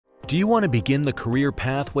Do you want to begin the career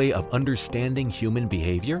pathway of understanding human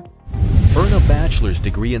behavior? Earn a bachelor's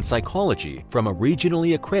degree in psychology from a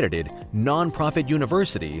regionally accredited, nonprofit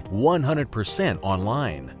university 100%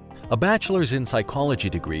 online. A bachelor's in psychology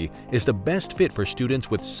degree is the best fit for students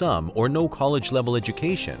with some or no college-level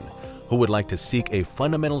education who would like to seek a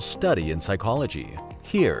fundamental study in psychology.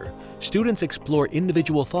 Here, students explore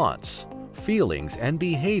individual thoughts, feelings, and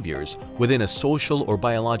behaviors within a social or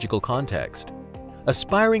biological context.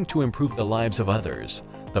 Aspiring to improve the lives of others,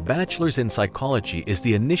 the Bachelor's in Psychology is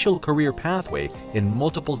the initial career pathway in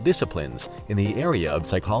multiple disciplines in the area of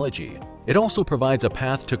psychology. It also provides a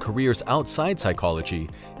path to careers outside psychology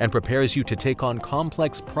and prepares you to take on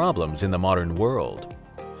complex problems in the modern world.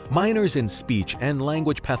 Minors in speech and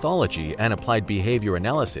language pathology and applied behavior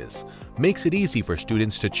analysis makes it easy for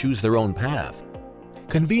students to choose their own path.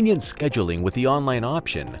 Convenient scheduling with the online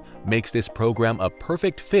option makes this program a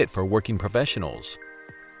perfect fit for working professionals.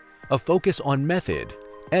 A focus on method,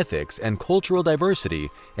 ethics, and cultural diversity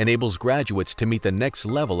enables graduates to meet the next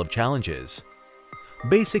level of challenges.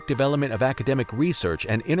 Basic development of academic research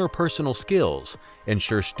and interpersonal skills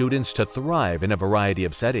ensure students to thrive in a variety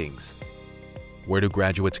of settings. Where do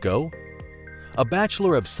graduates go? A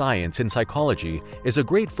Bachelor of Science in Psychology is a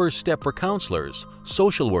great first step for counselors,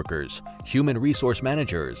 social workers, human resource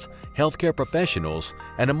managers, healthcare professionals,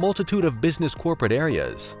 and a multitude of business corporate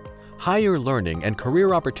areas. Higher learning and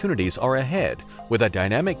career opportunities are ahead with a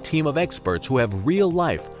dynamic team of experts who have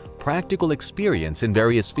real-life, practical experience in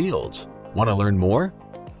various fields. Want to learn more?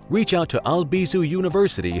 Reach out to Albizu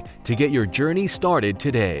University to get your journey started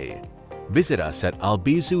today. Visit us at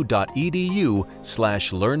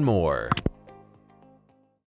albizu.edu/learnmore.